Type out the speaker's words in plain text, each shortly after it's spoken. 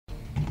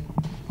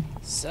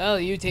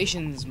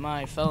Salutations,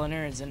 my fellow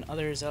nerds and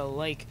others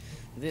alike.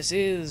 This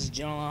is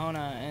Jonahlahona,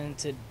 and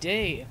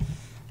today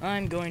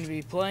I'm going to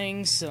be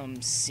playing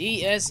some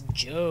CS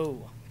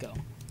Go.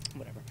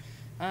 Whatever.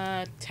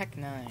 Tech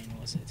 9,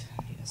 was it?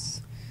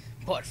 Yes.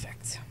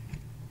 Perfect.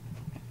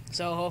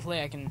 So hopefully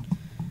I can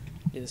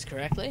do this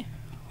correctly.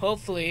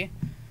 Hopefully,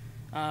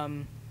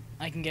 I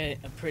can get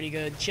a pretty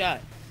good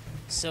shot.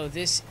 So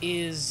this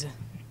is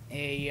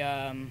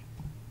a,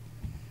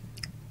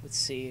 let's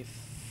see,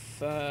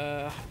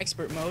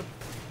 expert mode.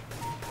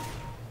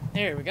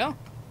 There we go.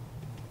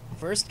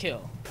 First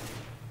kill.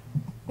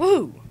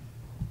 Woo!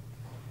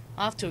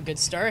 Off to a good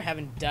start.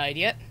 Haven't died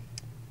yet,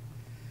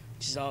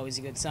 which is always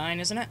a good sign,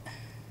 isn't it?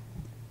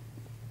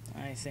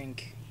 I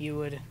think you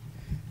would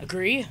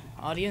agree,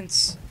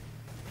 audience.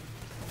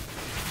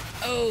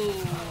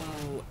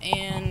 Oh,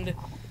 and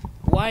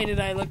why did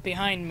I look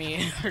behind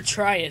me? Or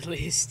try at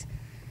least.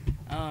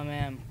 Oh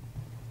man.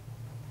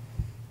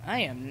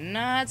 I am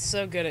not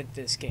so good at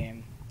this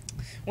game.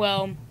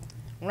 Well,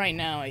 right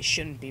now I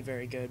shouldn't be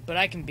very good, but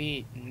I can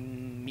beat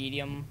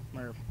medium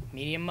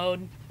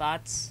mode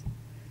bots.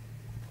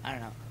 I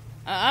don't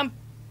know.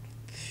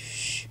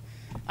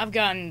 I've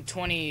gotten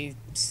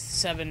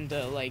 27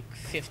 to like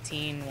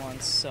 15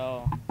 once,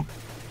 so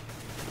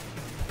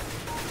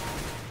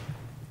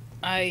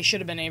I should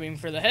have been aiming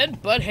for the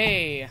head, but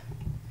hey,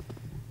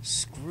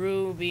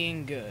 screw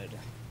being good.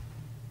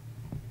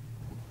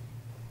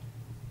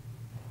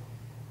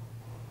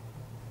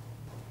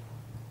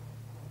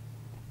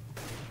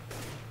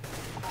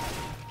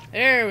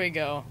 There we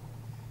go.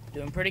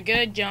 Doing pretty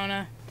good,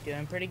 Jonah.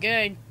 Doing pretty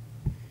good.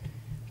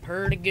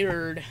 Pretty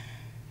good.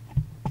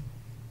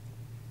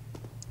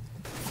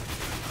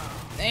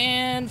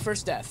 And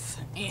first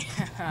death.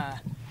 Yeah.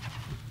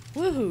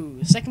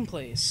 Woohoo! Second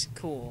place.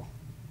 Cool.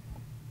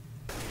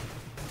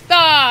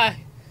 Ah!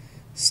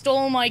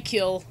 Stole my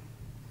kill.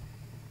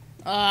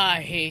 Ah,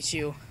 I hate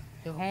you.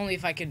 If only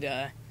if I could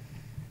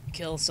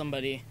kill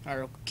somebody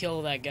or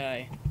kill that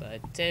guy,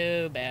 but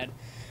too bad.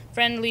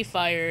 Friendly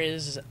fire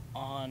is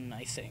on,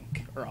 I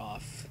think, or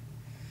off.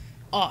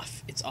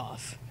 Off. It's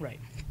off. Right.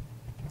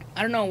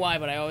 I don't know why,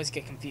 but I always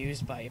get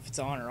confused by if it's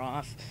on or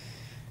off.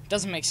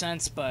 Doesn't make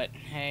sense, but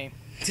hey.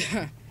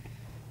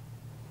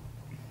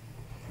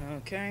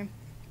 Okay.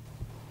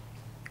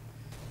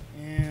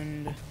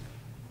 And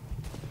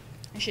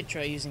I should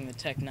try using the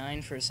Tech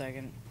 9 for a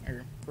second,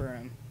 or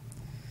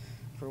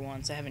for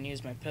once. I haven't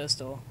used my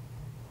pistol.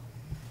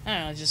 I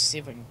don't know, just see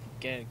if I can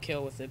get a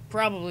kill with it.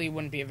 Probably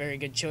wouldn't be a very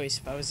good choice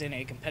if I was in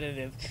a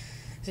competitive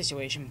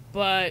situation,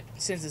 but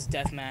since it's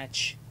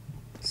deathmatch,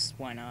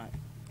 why not?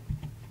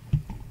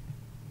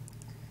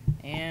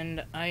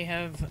 And I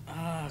have,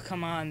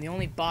 come on, the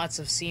only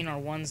bots I've seen are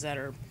ones that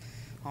are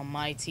on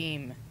my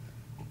team,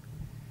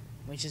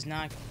 which is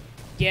not,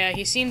 yeah,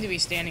 he seemed to be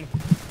standing,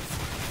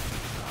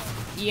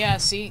 yeah,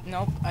 see,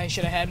 nope, I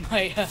should have had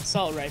my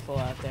assault rifle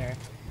out there,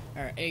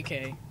 or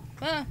AK,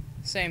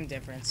 same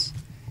difference.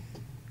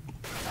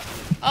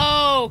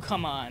 Oh,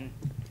 come on.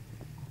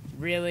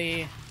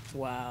 Really?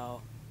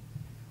 Wow.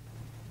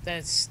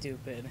 That's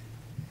stupid.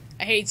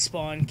 I hate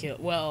spawn kill.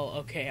 Well,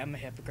 okay, I'm a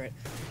hypocrite.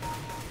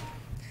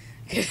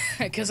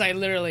 Because I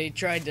literally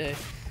tried to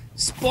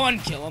spawn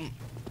kill him.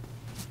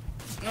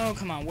 Oh,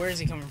 come on. Where is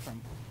he coming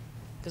from?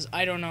 Because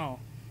I don't know.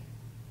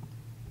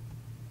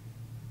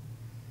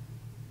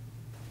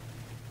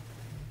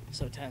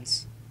 So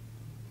tense.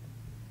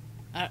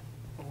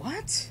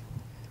 What?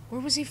 Where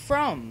was he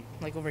from?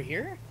 Like over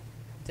here?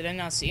 Did I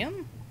not see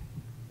him?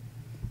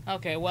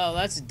 Okay, well,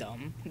 that's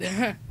dumb.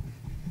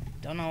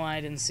 Don't know why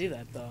I didn't see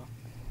that, though.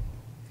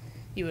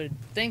 You would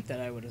think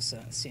that I would have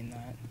seen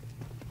that.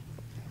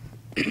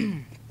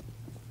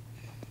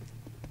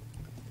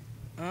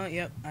 Oh,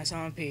 yep, I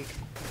saw him peek.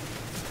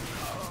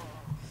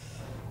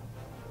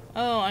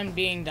 Oh, I'm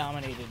being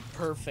dominated.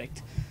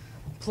 Perfect.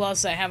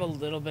 Plus, I have a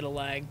little bit of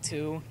lag,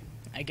 too.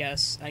 I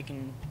guess I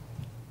can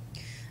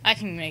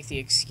make the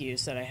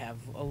excuse that I have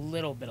a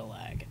little bit of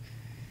lag.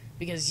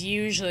 Because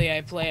usually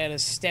I play at a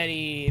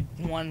steady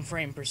 1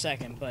 frame per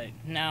second, but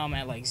now I'm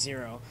at like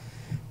 0.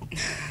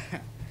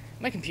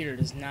 My computer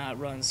does not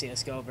run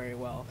CSGO very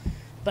well.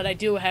 But I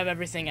do have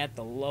everything at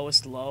the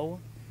lowest low.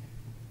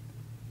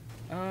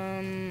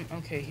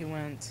 Okay, he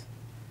went.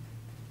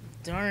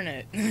 Darn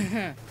it.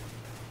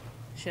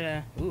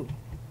 Shoulda. Ooh.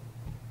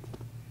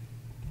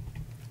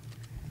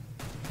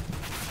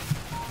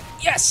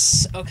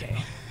 Yes!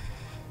 Okay.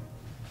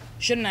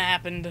 Shouldn't have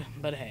happened,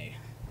 but hey.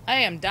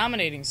 I am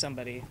dominating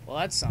somebody. Well,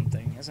 that's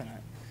something, isn't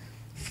it?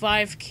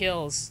 5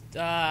 kills.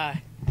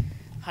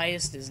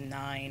 Highest is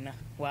 9.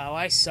 Wow,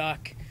 I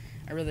suck.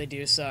 I really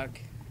do suck.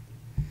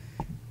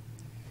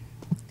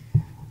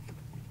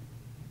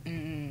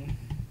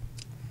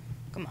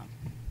 Come on.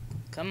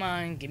 Come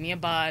on, give me a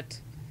bot.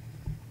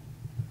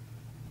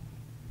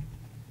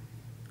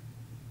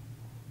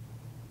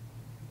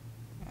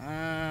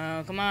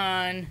 Come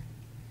on.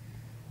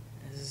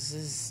 This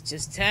is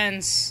just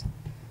tense.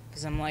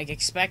 Because I'm, like,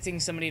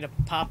 expecting somebody to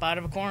pop out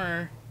of a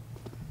corner.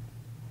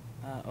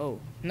 Oh,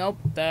 nope,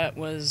 that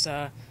was,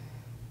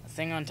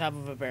 thing on top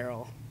of a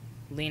barrel.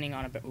 Leaning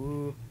on a barrel.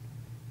 Ooh.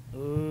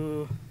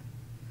 Ooh.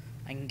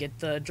 I can get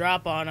the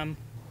drop on him.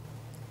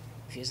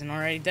 If he isn't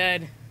already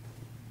dead.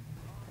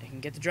 I can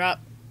get the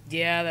drop.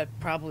 Yeah, that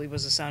probably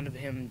was the sound of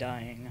him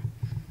dying.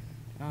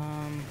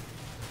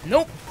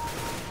 Nope!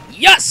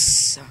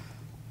 Yes!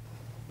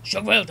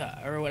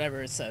 Shogwelta! Or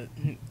whatever it says.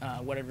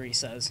 Whatever he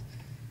says.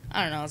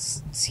 I don't know.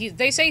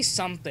 They say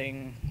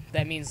something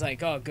that means,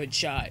 like, oh, good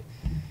shot.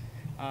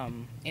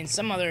 In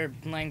some other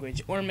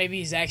language. Or maybe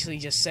he's actually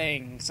just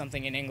saying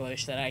something in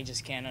English that I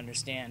just can't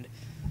understand.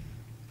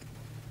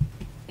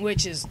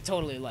 Which is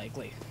totally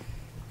likely.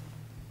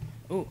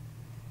 Ooh.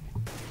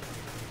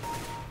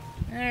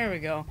 There we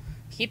go.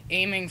 Keep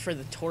aiming for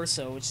the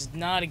torso, which is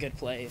not a good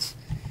place.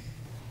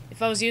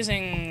 If I was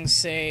using,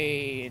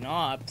 say, an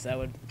op, that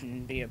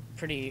would be a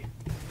pretty...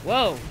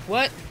 Whoa!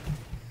 What?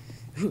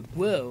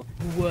 Whoa!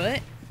 What?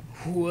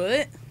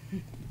 What?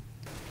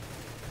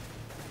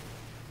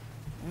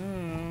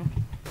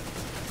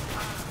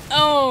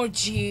 Oh,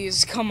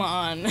 jeez, come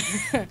on.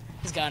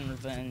 He's gotten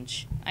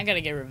revenge. I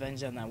gotta get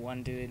revenge on that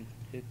one dude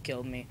who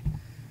killed me.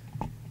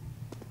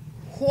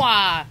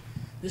 Wha!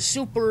 The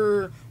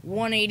super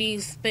 180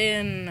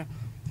 spin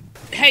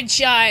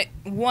headshot,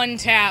 one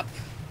tap.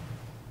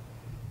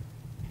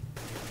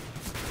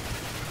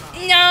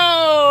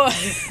 No!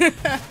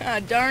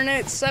 Darn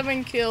it,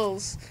 7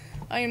 kills.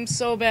 I am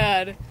so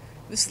bad.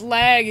 This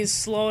lag is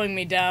slowing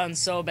me down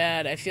so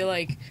bad. I feel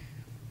like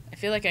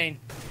I...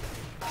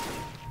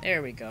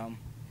 There we go.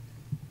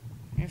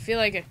 I feel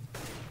like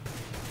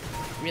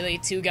really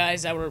 2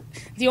 guys that were...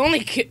 The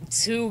only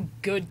 2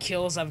 good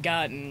kills I've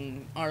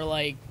gotten are,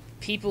 like,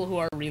 people who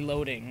are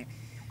reloading.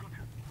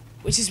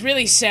 Which is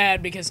really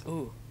sad because...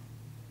 Ooh.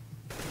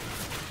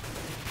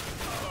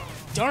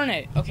 Darn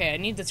it! Okay, I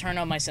need to turn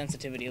on my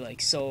sensitivity,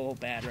 like, so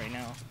bad right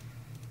now.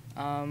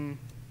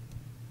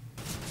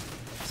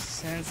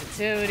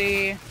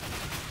 Sensitivity...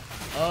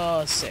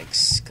 Oh,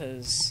 6,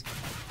 because...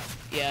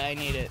 Yeah, I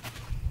need it.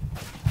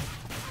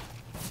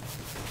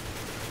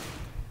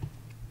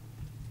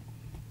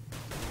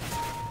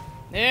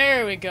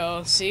 There we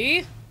go,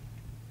 see?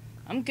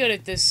 I'm good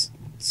at this,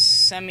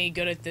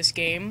 semi-good at this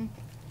game.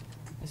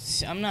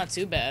 I'm not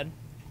too bad.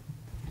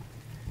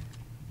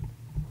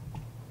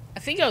 I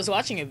think I was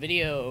watching a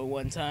video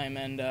one time,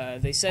 and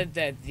they said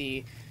that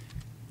the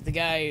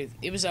guy,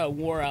 it was a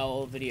War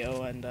Owl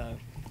video, and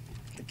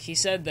he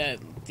said that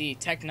the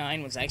Tech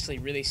 9 was actually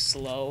really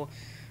slow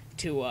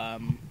to,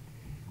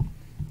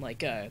 like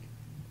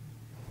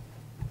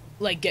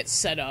get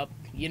set up,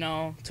 you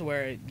know, to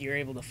where you're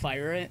able to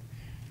fire it.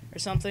 Or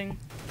something.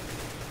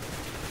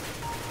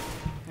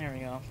 There we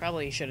go.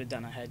 Probably should have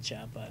done a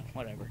headshot, but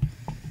whatever.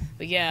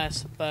 But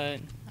yes,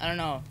 but I don't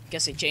know.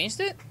 Guess they changed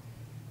it?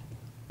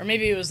 Or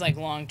maybe it was like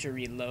long to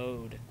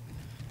reload.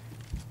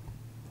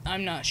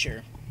 I'm not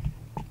sure.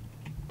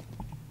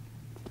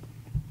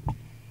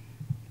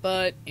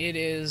 But it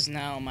is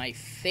now my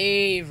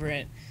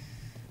favorite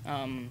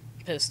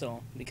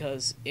pistol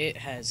because it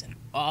has an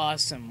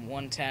awesome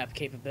one-tap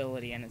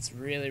capability and it's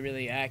really,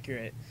 really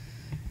accurate.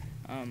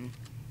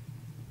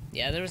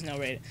 Yeah, there was no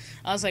rate.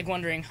 I was like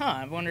wondering,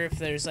 I wonder if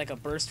there's like a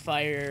burst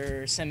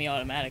fire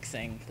semi-automatic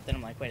thing. But then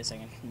I'm like, wait a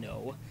second,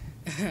 no.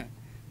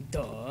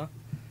 Duh.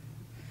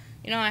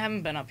 You know, I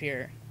haven't been up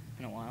here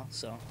in a while,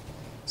 so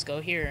let's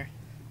go here.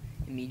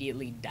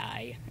 Immediately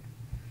die.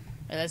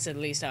 Or that's at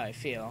least how I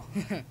feel.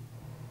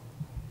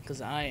 Because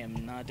I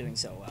am not doing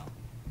so well.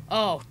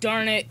 Oh,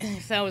 darn it.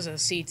 If that was a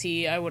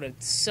CT, I would have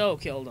so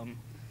killed him.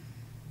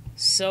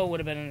 So would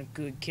have been a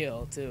good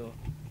kill, too.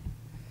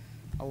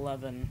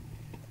 11.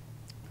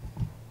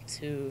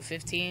 To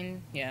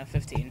 15? Yeah,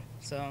 15.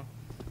 So,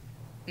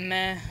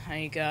 meh,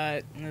 I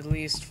got at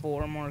least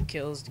 4 more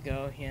kills to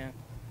go, yeah.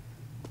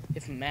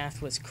 If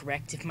math was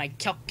correct, if my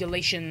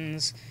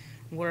calculations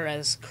were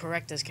as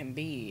correct as can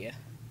be.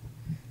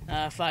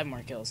 5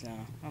 more kills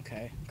now.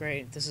 Okay,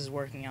 great. This is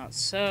working out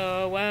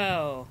so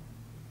well.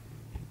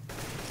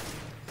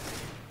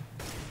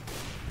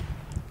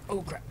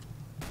 Oh, crap.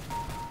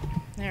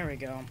 There we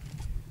go.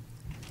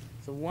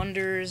 The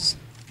wonders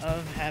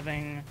of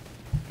having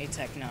a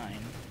Tech 9.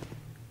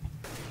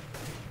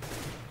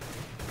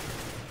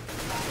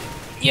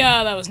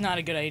 Yeah, that was not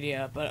a good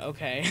idea, but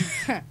okay.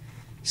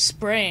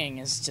 Spraying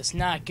is just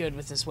not good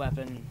with this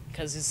weapon,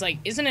 because it's like,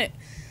 isn't it...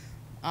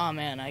 Oh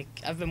man,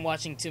 I've been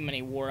watching too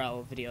many War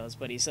Owl videos,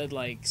 but he said,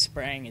 like,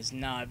 spraying is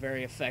not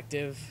very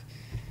effective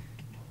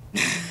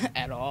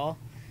at all.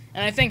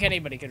 And I think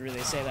anybody could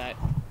really say that.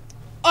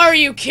 Are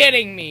you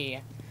kidding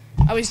me?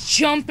 I was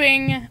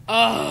jumping...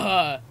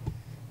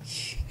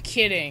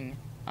 Kidding.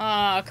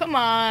 Come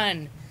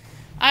on.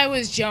 I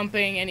was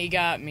jumping and he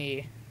got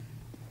me.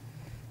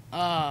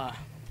 That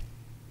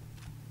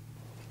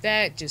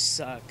just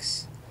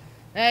sucks.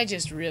 That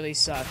just really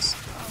sucks.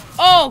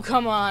 Oh,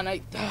 come on.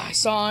 I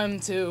saw him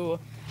too.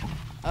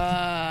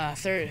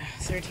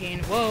 13.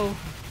 Whoa.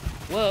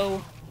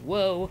 Whoa.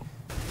 Whoa.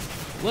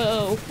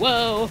 Whoa.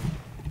 Whoa.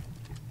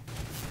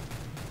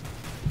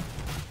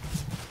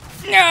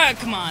 Ah,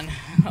 come on.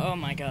 Oh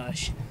my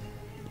gosh.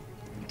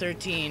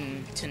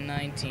 13 to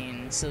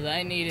 19, so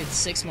I needed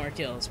 6 more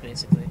kills,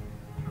 basically.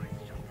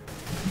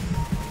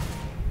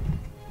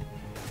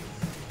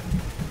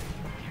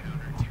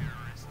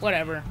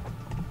 Whatever.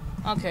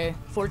 Okay,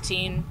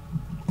 14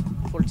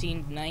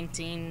 to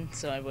 19,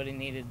 so I would have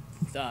needed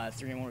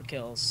 3 more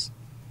kills.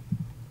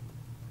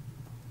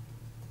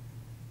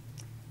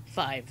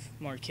 5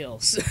 more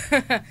kills.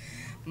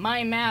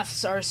 My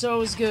maths are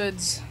so good.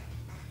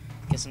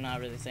 Guess I'm not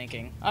really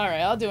thinking.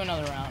 Alright, I'll do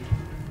another round.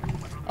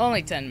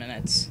 Only 10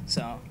 minutes,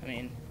 so, I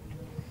mean,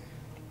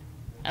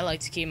 I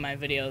like to keep my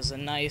videos a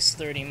nice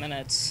 30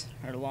 minutes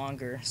or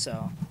longer,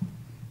 so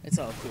it's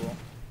all cool.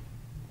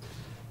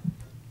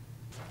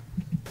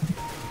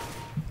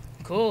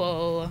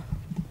 Cool.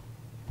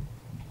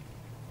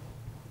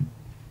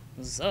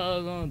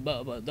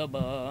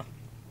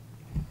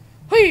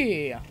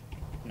 Whee!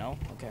 No?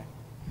 Okay.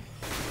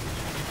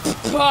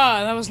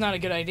 That was not a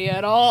good idea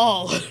at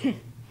all.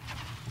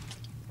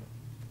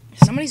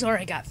 Somebody's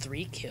already got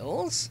 3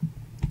 kills?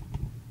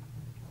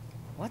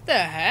 What the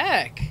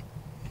heck?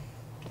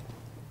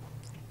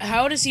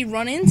 How does he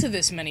run into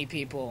this many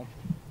people?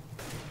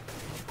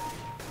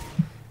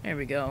 There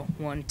we go.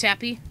 1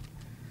 tappy.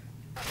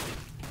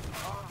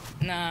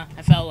 Nah,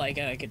 I felt like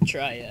I could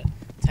try a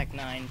Tech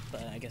 9,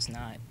 but I guess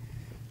not.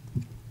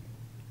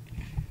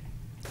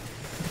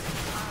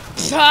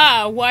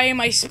 Ah, why am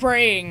I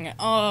spraying?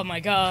 Oh my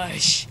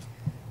gosh.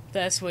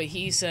 That's what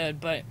he said,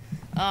 but...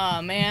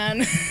 Aw,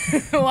 man.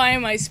 Why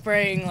am I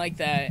spraying like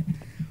that?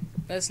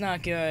 That's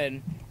not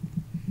good.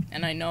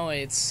 And I know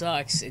it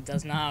sucks. It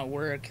does not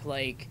work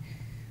like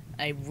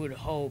I would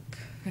hope.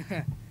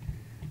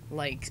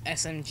 Like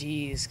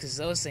SMGs, because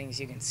those things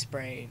you can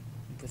spray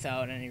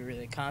without any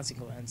really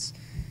consequence.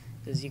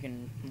 Because you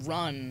can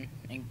run,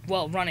 and,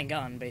 well, run and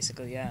gun,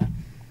 basically, yeah.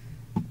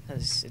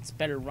 Because it's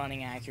better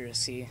running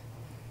accuracy.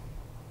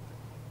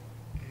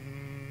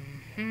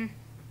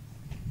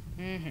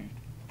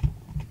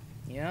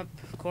 Yep,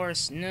 of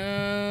course.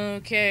 No,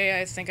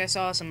 okay, I think I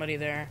saw somebody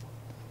there.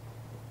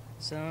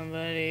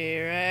 Somebody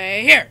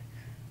right here.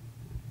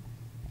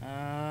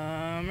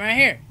 Right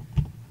here.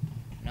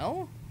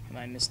 No? Am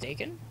I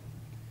mistaken?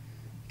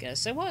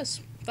 Guess I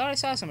was. Thought I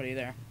saw somebody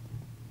there.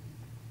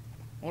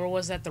 Or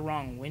was that the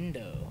wrong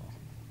window?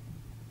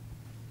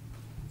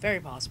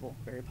 Very possible.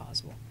 Very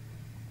possible.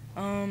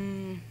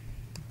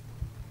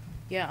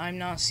 Yeah, I'm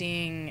not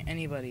seeing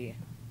anybody.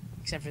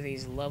 Except for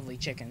these lovely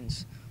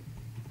chickens.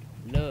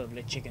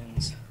 Lovely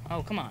chickens.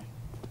 Oh, come on.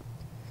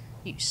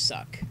 You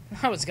suck.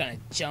 I was gonna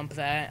jump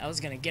that. I was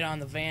gonna get on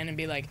the van and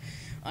be like,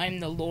 I'm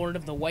the lord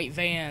of the white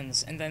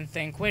vans. And then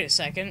think, wait a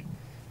second.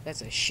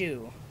 That's a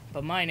shoe.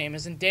 But my name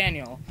isn't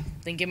Daniel.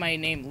 Then get my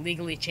name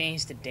legally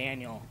changed to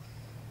Daniel.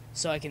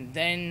 So I can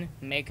then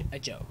make a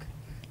joke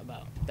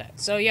about that.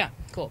 So yeah,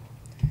 cool.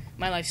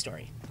 My life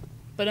story.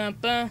 Really?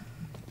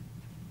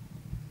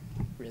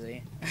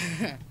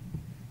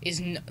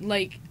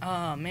 Like,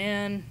 oh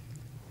man.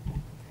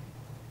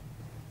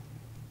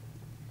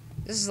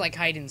 This is like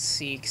hide and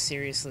seek,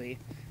 seriously.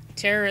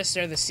 Terrorists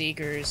are the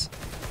seekers.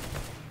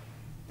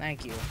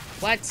 Thank you.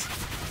 What?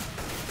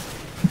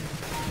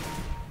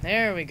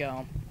 There we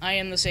go. I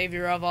am the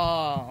savior of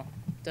all.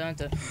 Dun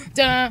dun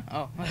dun!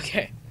 Oh,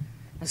 okay.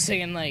 I was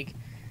thinking, like,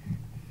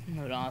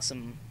 what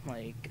awesome,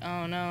 like,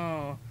 oh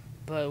no,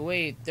 but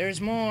wait,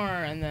 there's more,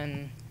 and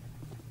then...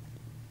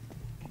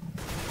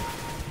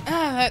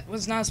 Ah, that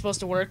was not supposed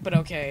to work, but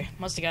okay.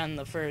 Must have gotten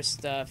the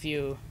first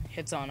few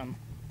hits on him.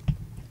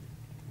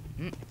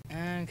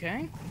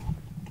 Okay.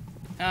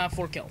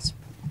 4 kills.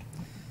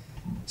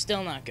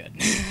 Still not good.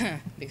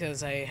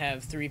 Because I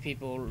have 3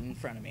 people in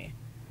front of me.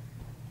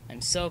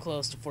 I'm so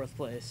close to 4th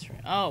place.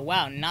 Oh,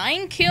 wow.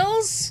 9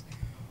 kills?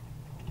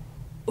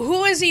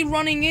 Who is he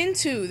running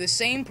into? The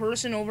same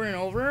person over and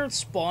over?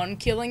 Spawn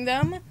killing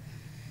them?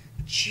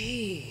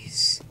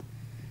 Jeez.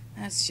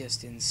 That's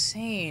just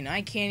insane.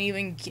 I can't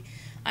even...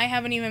 I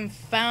haven't even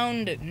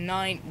found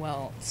 9...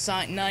 Well,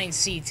 9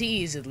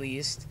 CTs at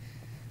least.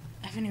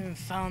 I haven't even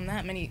found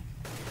that many...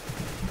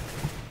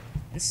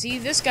 And see,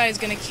 this guy's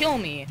gonna kill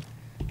me.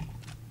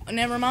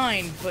 Never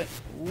mind, but...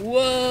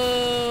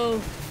 Whoa!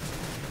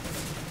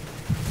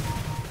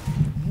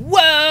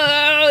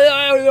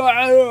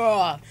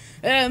 Whoa!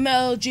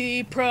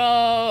 MLG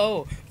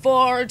Pro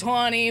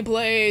 420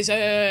 plays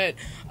it.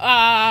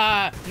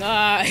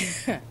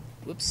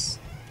 Whoops.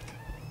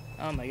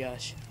 Oh my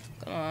gosh.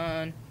 Come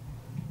on.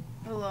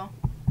 Hello.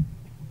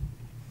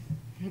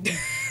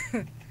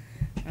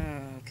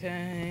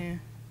 Okay.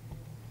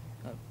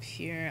 Up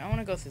here. I want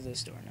to go through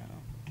this door now.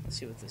 Let's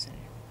see what this is in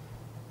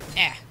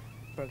here.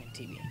 Broken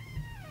TV.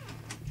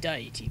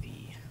 Die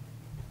TV.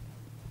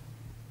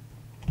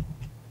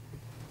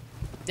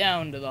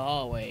 Down to the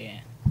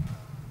hallway.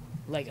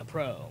 Like a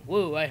pro.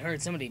 Woo, I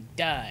heard somebody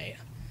die.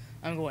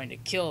 I'm going to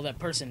kill that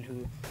person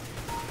who...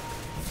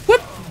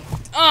 Whoop!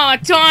 Oh,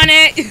 darn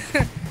it!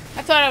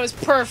 I thought I was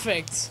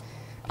perfect.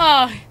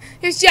 Oh,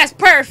 it was just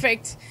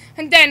perfect.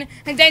 And then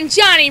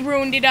Johnny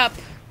ruined it up.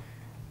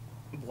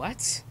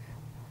 What?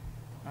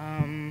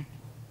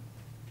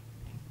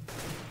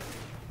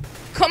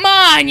 Come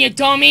on, you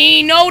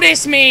dummy!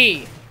 Notice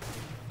me!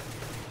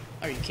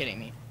 Are you kidding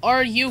me?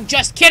 Are you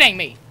just kidding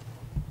me?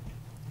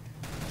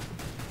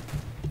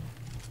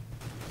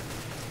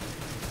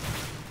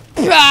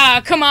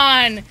 Ah, come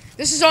on!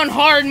 This is on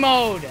hard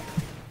mode!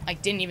 I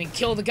didn't even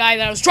kill the guy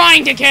that I was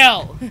trying to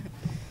kill!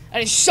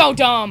 That is so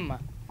dumb!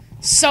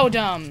 So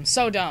dumb,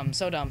 so dumb,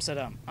 so dumb, so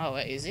dumb. Oh,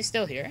 wait, is he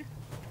still here?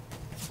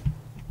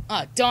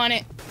 Oh, darn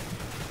it.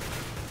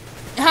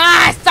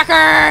 Ah,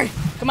 sucker!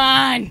 Come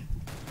on!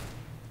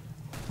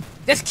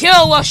 This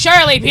kill will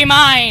surely be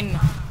mine!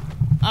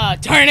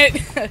 Darn it!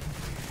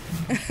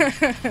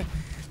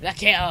 The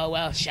kill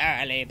will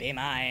surely be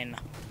mine.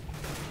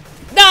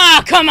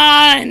 Ah, come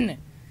on!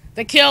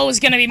 The kill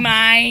was gonna be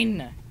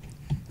mine!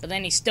 But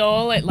then he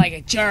stole it like a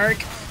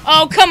jerk.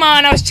 Oh, come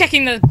on! I was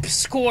checking the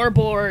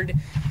scoreboard.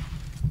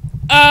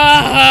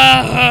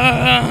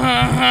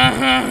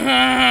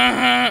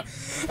 I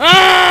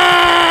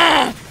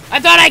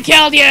thought I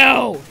killed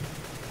you!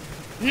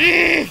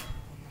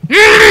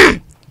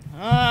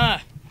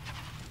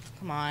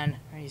 Come on.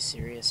 Are you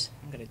serious?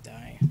 I'm gonna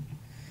die.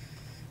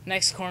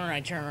 Next corner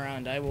I turn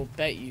around, I will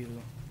bet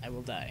you I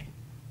will die.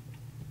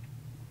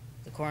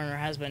 The corner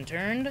has been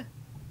turned.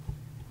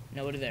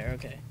 Nobody there,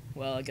 okay.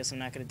 Well, I guess I'm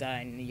not gonna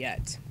die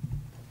yet.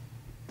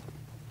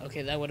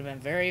 Okay, that would have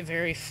been very,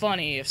 very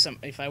funny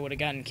if I would have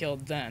gotten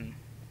killed then.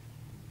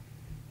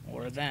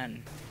 Or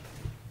then.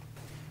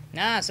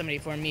 Nah, somebody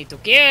for me to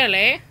kill,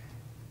 eh?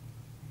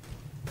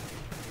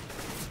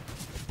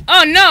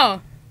 Oh,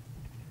 no!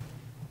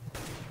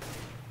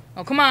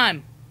 Oh, come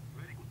on.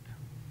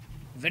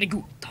 Very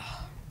good.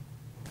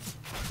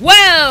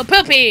 Well,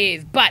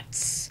 puppies,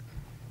 butts.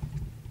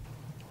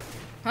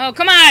 Oh,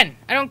 come on!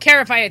 I don't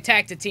care if I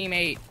attacked a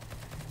teammate.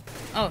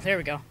 Oh, there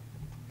we go.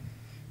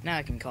 Now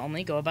I can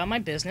calmly go about my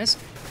business.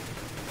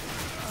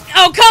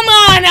 Oh, come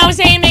on! I was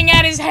aiming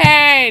at his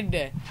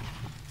head!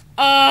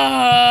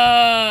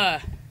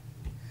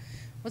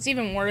 What's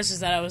even worse is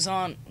that I was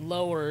on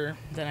lower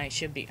than I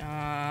should be.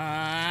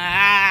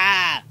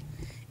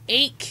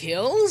 8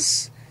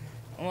 kills?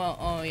 Well,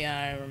 oh yeah,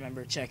 I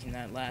remember checking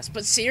that last.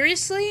 But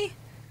seriously?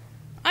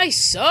 I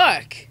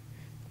suck!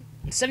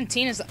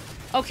 17 is...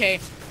 Okay.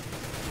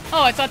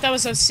 Oh, I thought that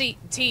was a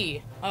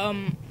CT.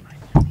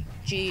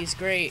 Geez,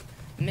 great.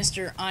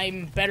 Mr.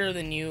 I'm better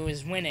than you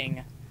is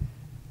winning.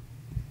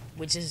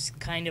 Which is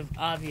kind of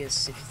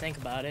obvious if you think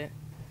about it.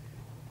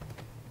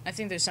 I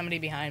think there's somebody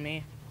behind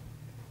me.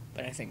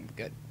 But I think I'm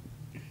good.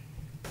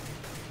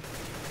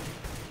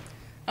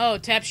 Oh,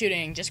 tap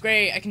shooting. Just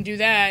great. I can do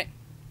that.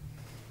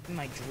 In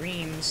my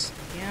dreams.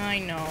 Yeah, I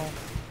know.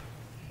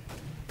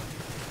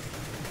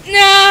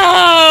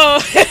 No!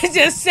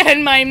 Just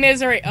send my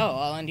misery. Oh,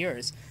 I'll end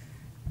yours.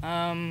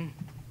 Will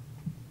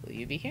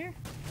you be here?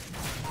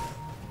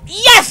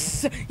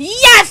 Yes!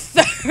 Yes!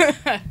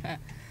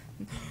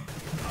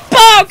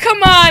 Oh,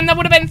 come on! That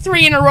would have been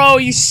 3 in a row.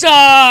 You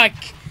suck!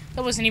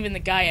 That wasn't even the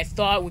guy I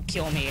thought would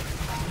kill me.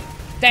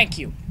 Thank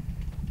you.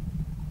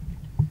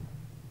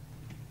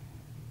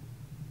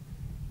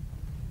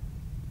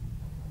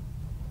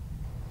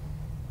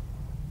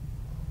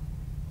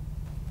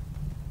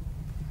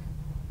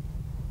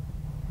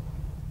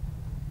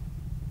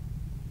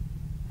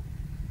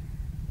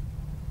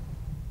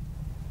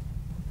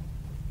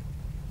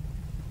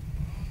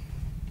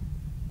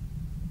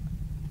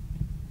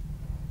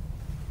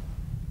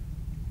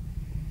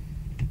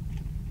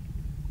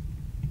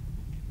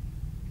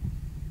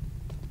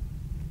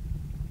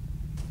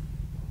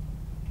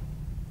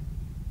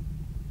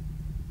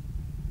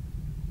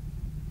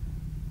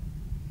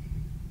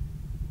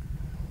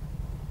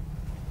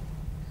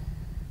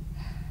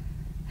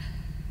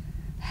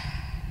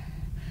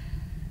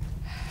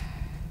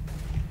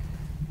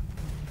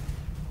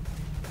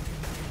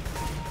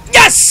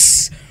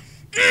 Yes!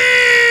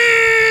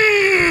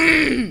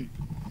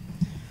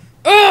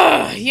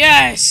 Ugh,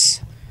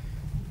 yes!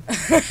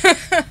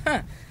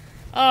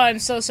 Oh, I'm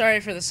so sorry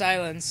for the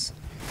silence.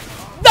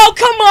 No,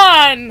 come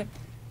on!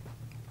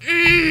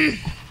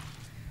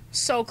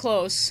 So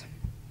close.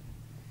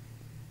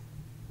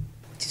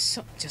 Just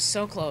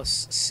so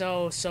close.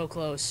 So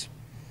close.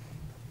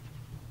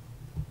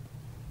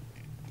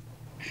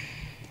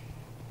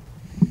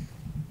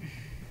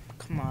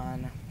 Come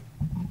on.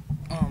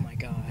 Oh my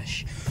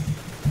gosh.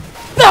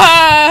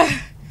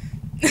 Ah!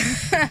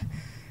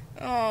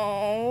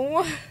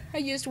 Oh,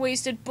 I just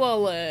wasted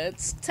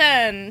bullets.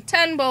 10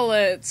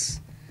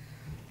 bullets.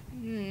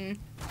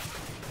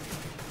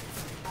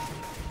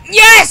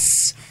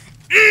 Yes!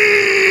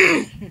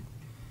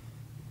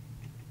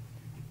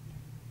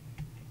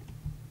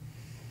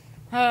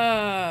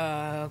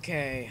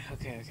 Okay, I'll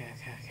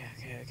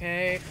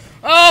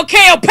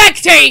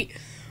pectate!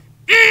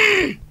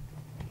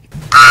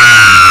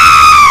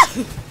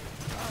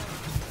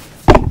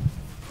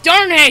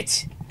 Darn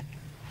it!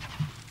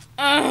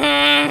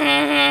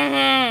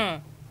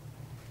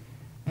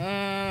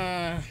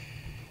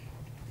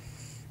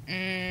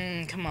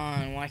 Come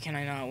on, why can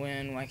I not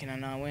win? Why can I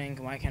not win?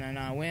 Why can I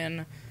not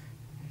win?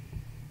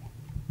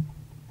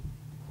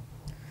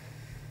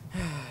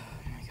 Oh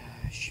my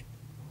gosh.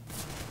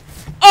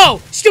 Oh!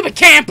 Stupid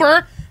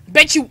camper!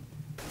 Bet you...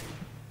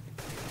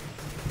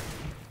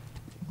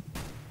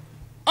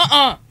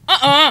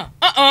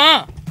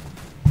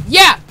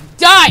 Yeah!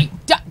 Die!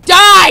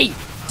 Die!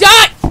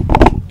 Die!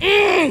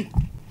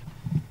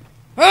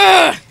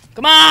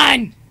 Come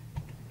on!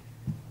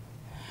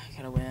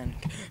 Gotta win.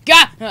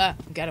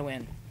 Gotta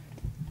win.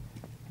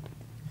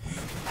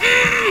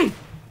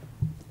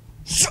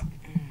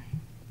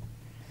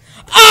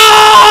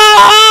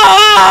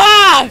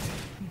 Ah!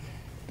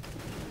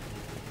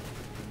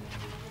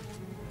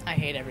 I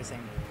hate everything.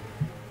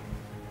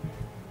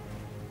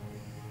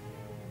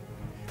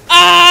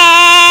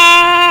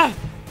 Ah!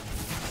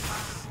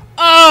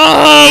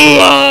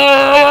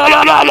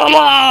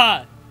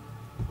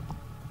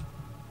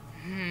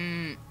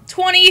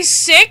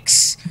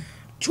 26?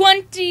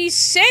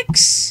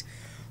 26?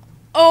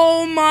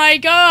 Oh my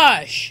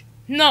gosh!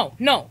 No,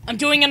 I'm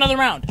doing another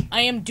round.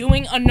 I am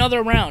doing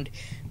another round.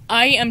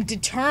 I am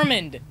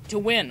determined to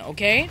win,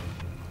 okay?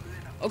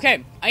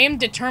 Okay, I am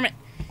determined.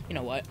 You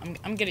know what?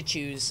 I'm gonna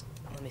choose.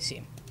 Let me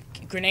see.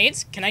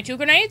 Grenades? Can I do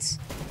grenades?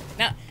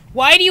 Now,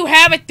 why do you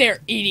have it there,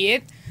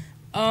 idiot?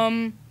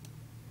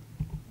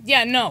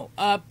 Yeah, no.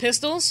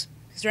 Pistols?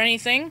 Is there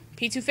anything?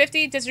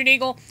 P250? Desert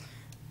Eagle?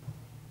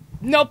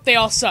 Nope, they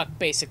all suck,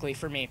 basically,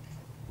 for me.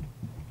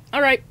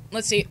 Alright,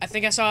 let's see. I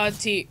think I saw a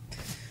T.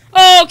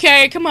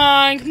 Okay, come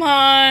on, come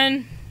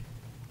on.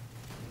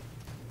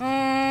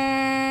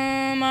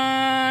 Oh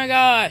my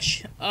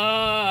gosh.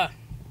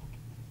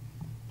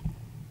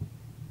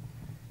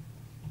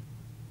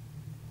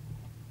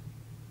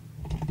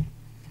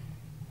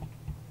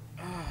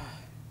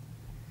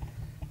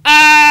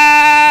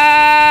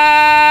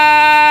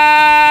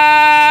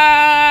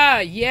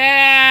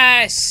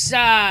 Yes!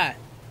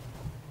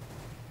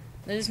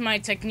 This is my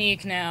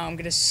technique now. I'm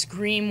gonna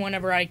scream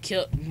whenever I'm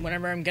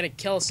gonna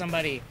kill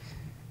somebody.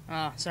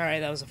 Oh, sorry,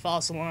 that was a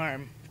false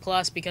alarm.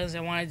 Plus, because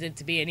I wanted it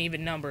to be an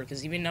even number,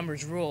 because even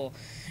numbers rule,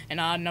 and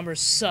odd numbers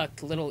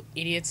suck, little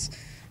idiots.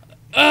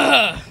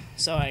 Ugh!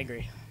 So I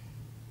agree.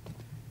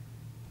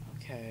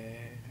 Okay,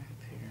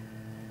 up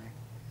here,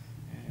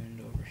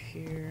 and over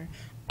here.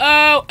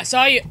 Oh! I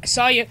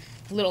saw you,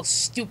 little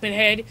stupid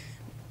head.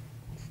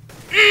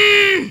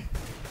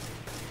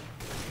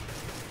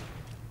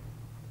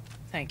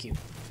 Thank you.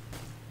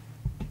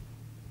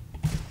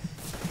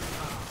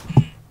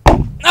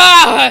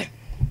 Ah!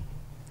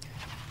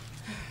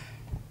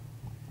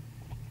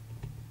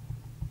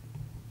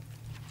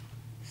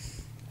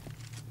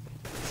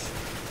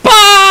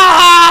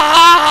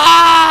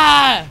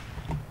 Bah!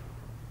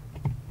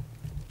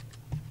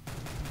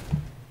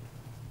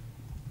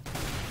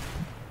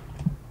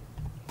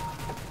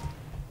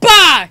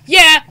 Bah!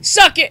 Yeah,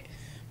 suck it.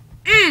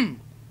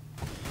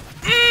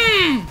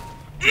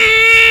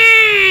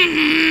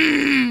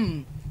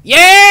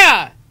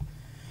 Yeah!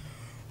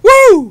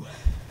 Woo!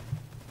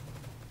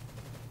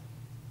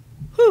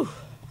 Whew.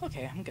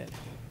 Okay, I'm good.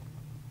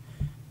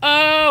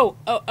 Oh!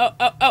 Oh!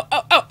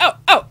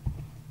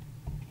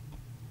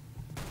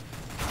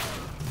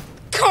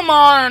 Come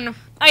on!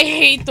 I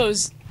hate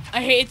those.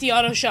 I hate the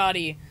auto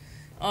shotty.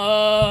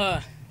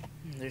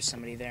 There's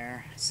somebody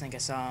there. I think I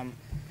saw him.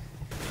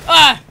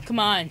 Ah! Come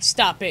on,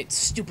 stop it,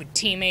 stupid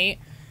teammate.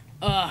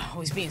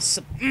 Always being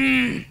so.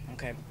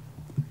 Okay.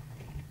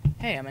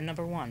 Hey, I'm at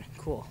number 1.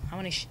 Cool. How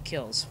many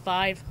kills?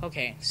 5?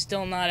 Okay.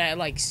 Still not at,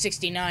 like,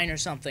 69 or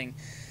something.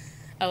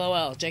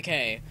 LOL.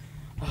 JK.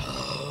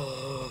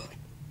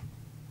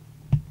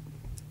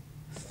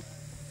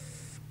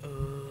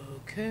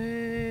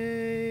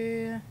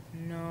 Okay.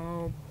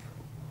 Nope.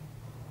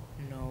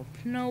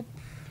 Nope.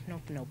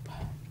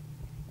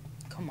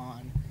 Come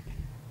on.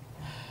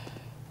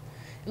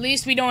 At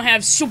least we don't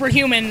have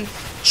superhuman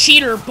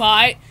cheater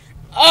bot.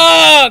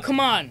 Oh, come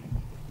on.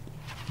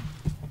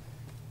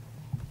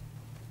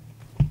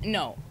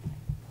 No.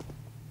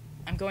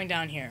 I'm going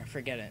down here.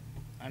 Forget it.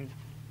 I'm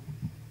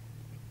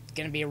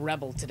gonna be a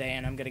rebel today,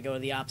 and I'm gonna go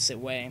the opposite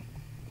way.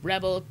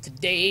 Rebel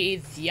today,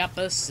 the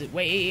opposite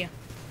way.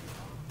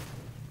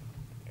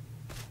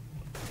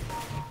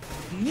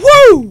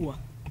 Woo!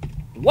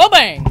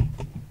 Whoa-bang!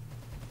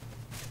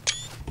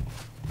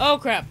 Oh,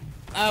 crap.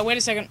 Wait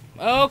a second.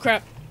 Oh,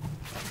 crap.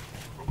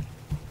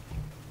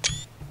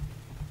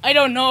 I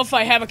don't know if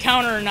I have a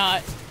counter or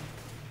not.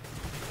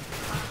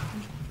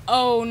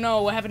 Oh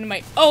no, what happened to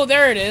my... Oh,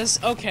 there it is.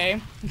 Okay.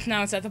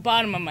 Now it's at the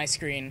bottom of my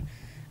screen.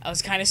 I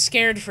was kind of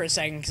scared for a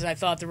second because I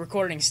thought the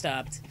recording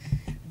stopped.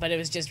 But it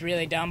was just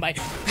really down by...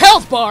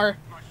 Health bar!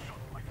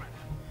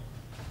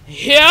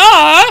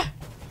 Yeah!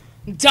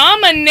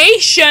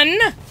 Domination!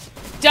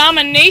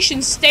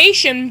 Domination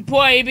station,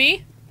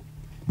 baby!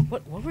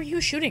 What were you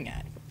shooting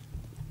at?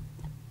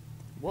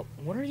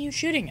 What are you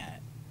shooting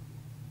at?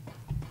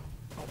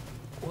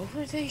 What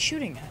were they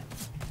shooting at?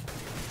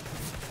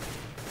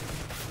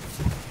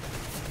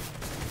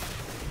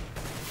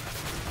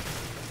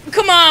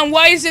 Come on,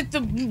 why is it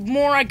the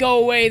more I go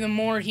away, the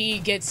more he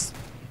gets...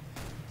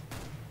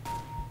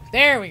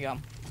 There we go.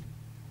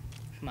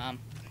 Come on.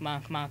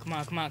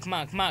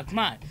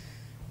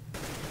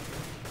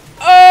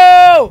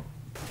 Oh!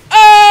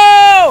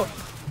 Oh!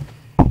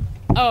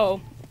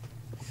 Oh.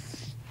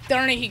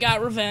 Darn it, he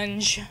got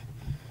revenge.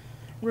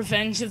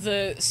 Revenge of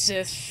the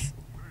Sith.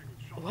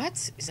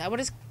 What? Is that what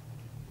it's...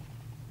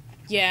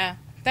 Yeah,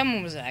 that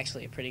one was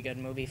actually a pretty good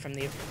movie from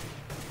the...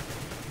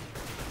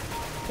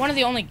 One of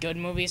the only good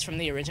movies from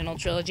the original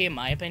trilogy, in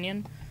my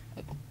opinion.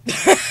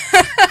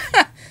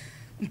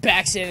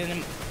 Backs it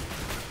in...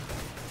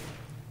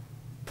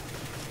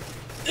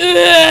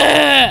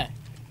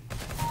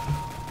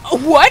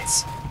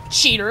 What?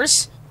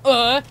 Cheaters.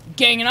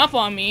 Ganging up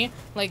on me.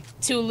 Like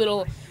two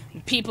little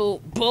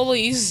people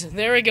bullies.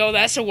 There we go,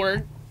 that's a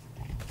word.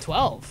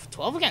 12.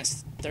 12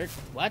 against 30.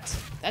 What?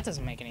 That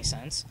doesn't make any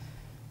sense.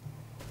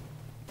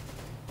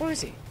 Where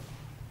is he?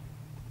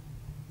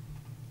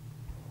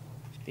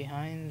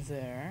 Behind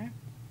there.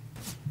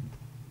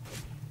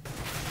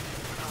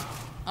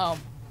 Oh.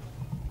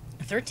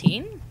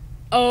 13?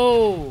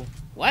 Oh.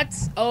 What?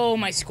 Oh,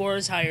 my score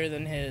is higher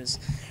than his.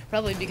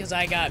 Probably because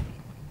I got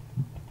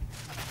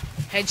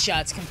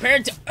headshots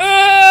compared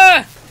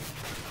to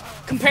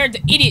compared to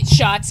idiot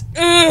shots.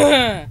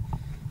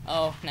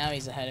 Oh, now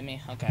he's ahead of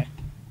me. Okay.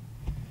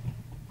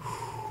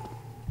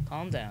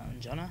 Calm down,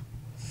 Jonah.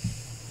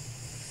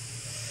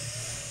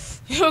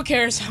 Who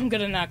cares? I'm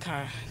not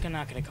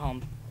gonna call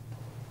him.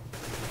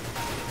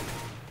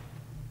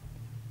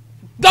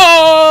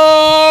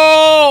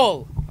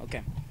 Goal!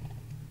 Okay.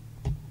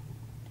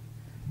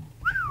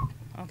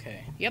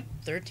 Okay. Yep,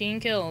 13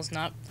 kills,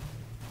 not...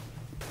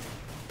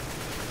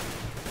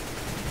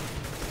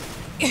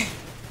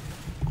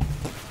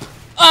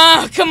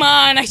 Ah, come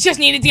on! I just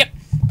needed to get...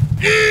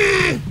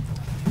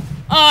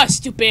 Oh,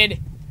 stupid!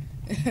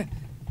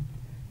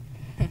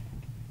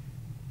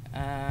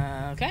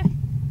 Okay.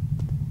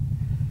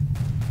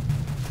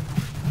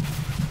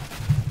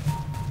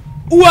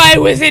 Why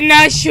was it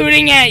not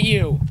shooting at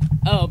you?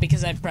 Oh,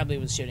 because I probably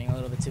was shooting a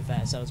little bit too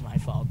fast. That was my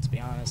fault, to be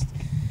honest.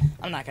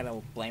 I'm not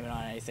gonna blame it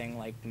on anything,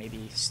 like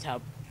maybe just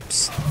how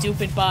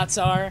stupid bots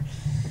are.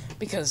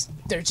 Because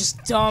they're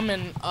just dumb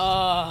and,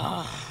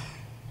 well,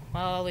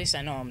 at least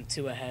I know I'm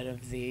 3 ahead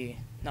of the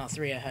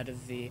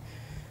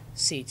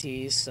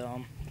CTs,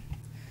 so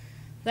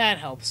that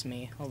helps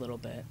me a little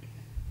bit.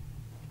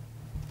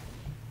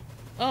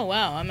 Oh,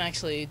 wow, I'm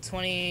actually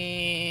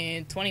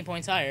 20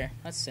 points higher.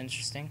 That's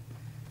interesting.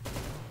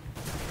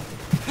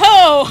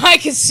 Oh, I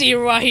can see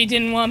why he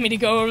didn't want me to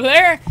go over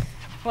there.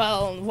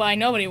 Well, why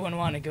nobody would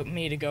want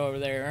me to go over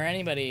there, or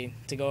anybody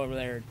to go over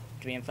there,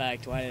 to be in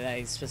fact. Why did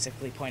I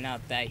specifically point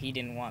out that he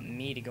didn't want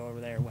me to go over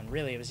there, when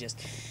really it was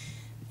just...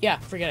 Yeah,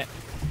 forget it.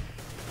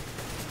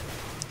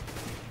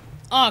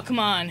 Oh, come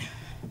on.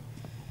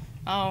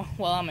 Oh,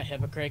 well, I'm a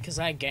hypocrite, because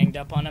I ganged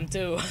up on him,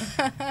 too.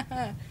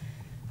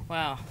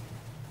 Wow.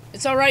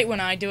 It's alright when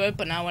I do it,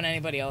 but not when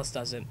anybody else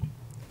does it.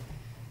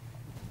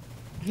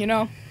 You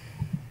know?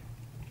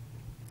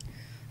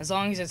 As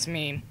long as it's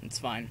me, it's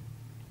fine.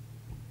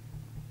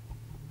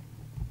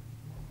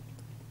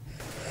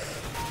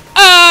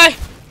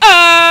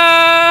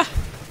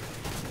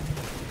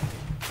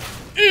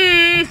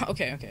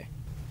 Okay, okay.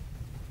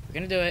 We're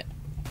gonna do it.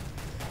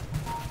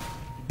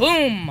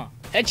 Boom!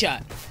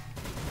 Headshot.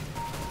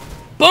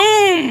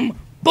 Boom!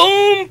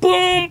 Boom,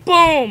 boom,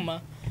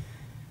 boom!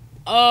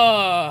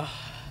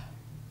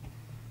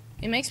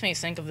 It makes me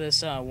think of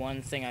this,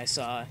 one thing I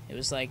saw. It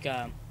was like,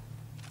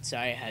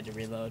 sorry, I had to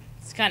reload.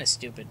 It's kind of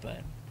stupid,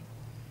 but...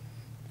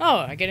 Oh,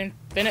 I get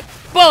infinite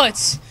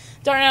bullets!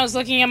 Darn it, I was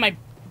looking at my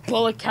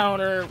bullet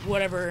counter,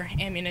 whatever,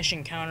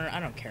 ammunition counter, I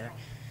don't care.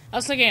 I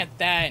was looking at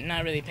that and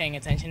not really paying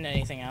attention to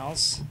anything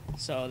else,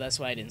 so that's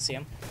why I didn't see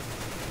him.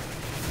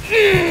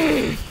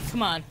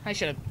 Come on, I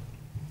should've...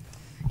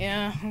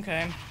 Yeah,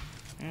 okay.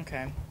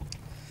 Okay.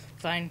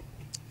 Fine.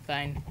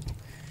 Fine.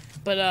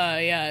 But,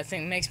 yeah, I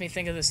think it makes me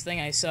think of this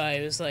thing I saw.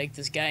 It was like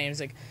this guy, and he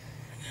was like,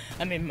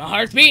 I mean, my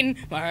heart's beating,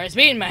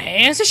 my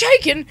hands are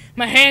shaking,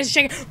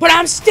 but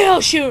I'm still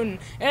shooting,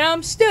 and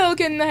I'm still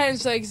getting the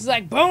heads, like, it's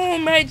like,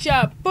 boom,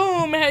 headshot,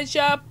 boom,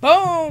 headshot,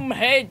 boom,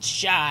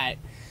 headshot.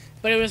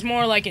 But it was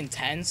more, like,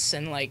 intense,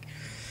 and, like,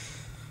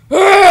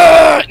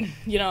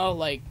 you know,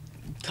 like,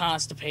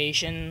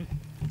 constipation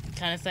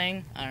kind of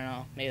thing. I don't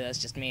know, maybe that's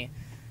just me.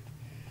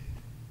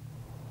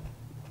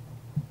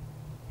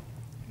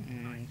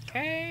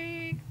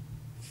 Okay.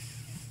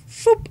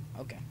 Foop.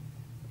 Okay.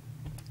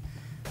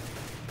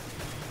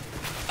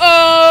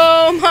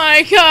 Oh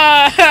my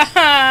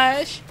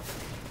gosh!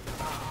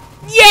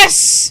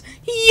 Yes!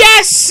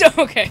 Yes!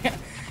 Okay.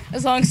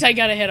 As long as I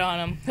got a hit on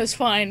him. That's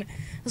fine.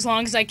 As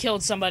long as I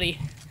killed somebody.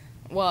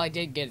 Well, I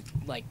did get,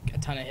 like, a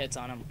ton of hits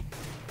on him.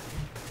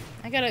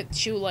 I gotta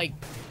shoot, like...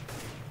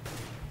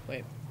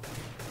 Wait.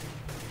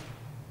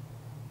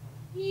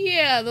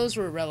 Yeah, those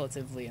were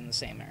relatively in the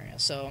same area,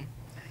 so...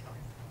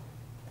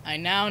 I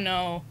now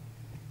know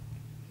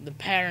the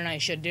pattern I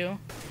should do.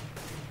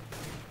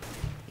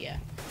 Yeah.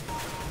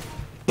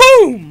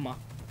 Boom!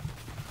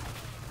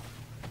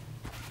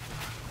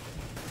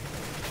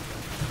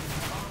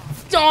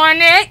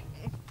 Darn it!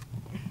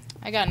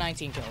 I got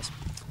 19 kills.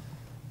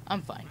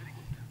 I'm fine.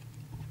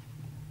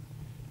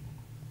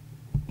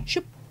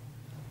 Shoop.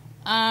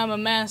 I'm a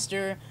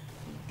master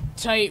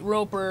tight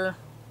roper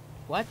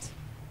What?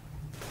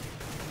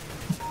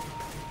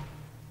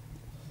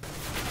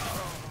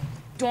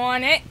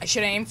 Darn it! I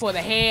should aim for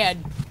the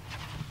head.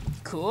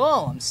 Cool,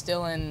 I'm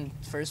still in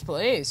first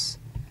place.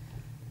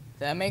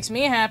 That makes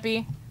me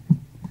happy.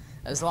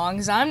 As long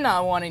as I'm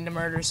not wanting to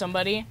murder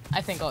somebody,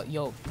 I think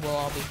we'll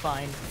all be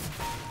fine.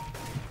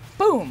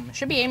 Boom!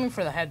 Should be aiming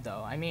for the head,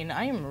 though. I mean,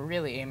 I am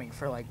really aiming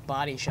for, like,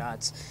 body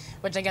shots,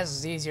 which I guess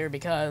is easier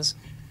because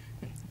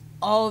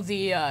all of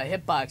the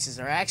hitboxes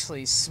are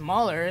actually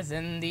smaller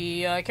than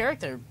the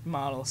character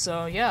model.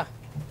 So, yeah.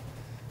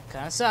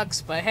 Kinda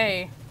sucks, but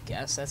hey,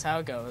 guess that's how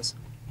it goes.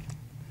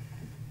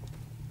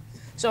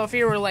 So if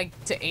you were,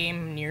 like, to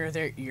aim near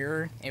their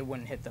ear, it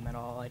wouldn't hit them at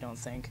all, I don't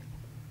think.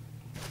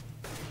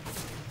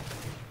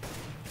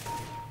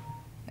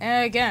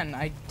 And again,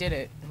 I did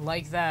it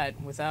like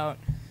that without...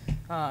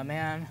 Oh,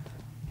 man.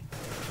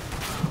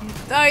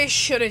 I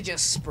should have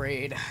just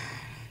sprayed.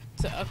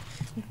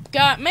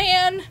 God,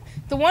 man!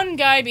 The one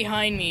guy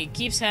behind me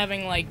keeps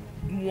having, like,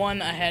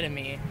 one ahead of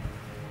me.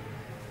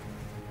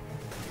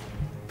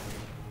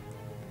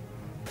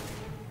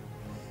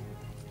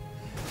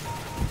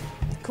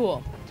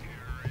 Cool.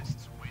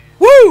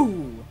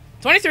 Woo!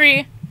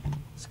 23!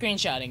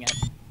 Screenshotting it.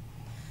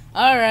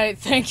 Alright,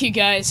 thank you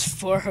guys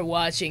for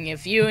watching.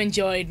 If you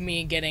enjoyed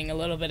me getting a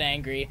little bit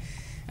angry,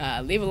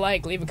 leave a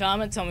like, leave a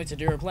comment, tell me what to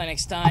do or play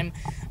next time.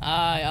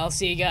 I'll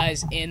see you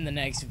guys in the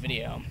next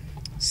video.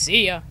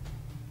 See ya!